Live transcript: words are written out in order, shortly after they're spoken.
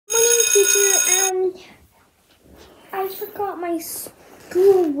forgot my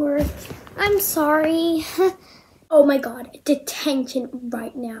schoolwork. I'm sorry. Oh my god, detention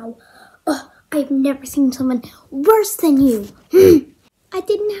right now. I've never seen someone worse than you. I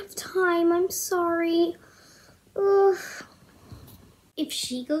didn't have time, I'm sorry. Ugh. If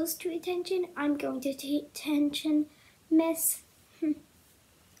she goes to detention, I'm going to detention, miss.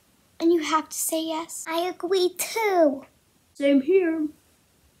 And you have to say yes. I agree too. Same here.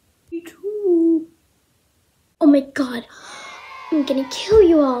 Me too. Oh my god, I'm gonna kill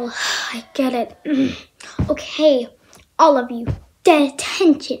you all. I get it. Okay, all of you,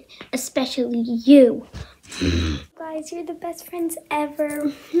 detention, especially you. Guys, you're the best friends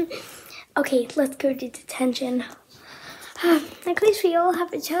ever. Okay, let's go to detention. At least we all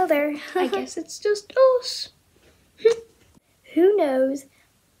have each other. I guess it's just us. Who knows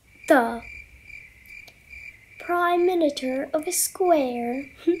the Prime Minister of a square?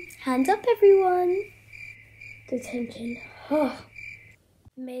 Hands up, everyone. Detention.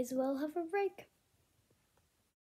 May as well have a break.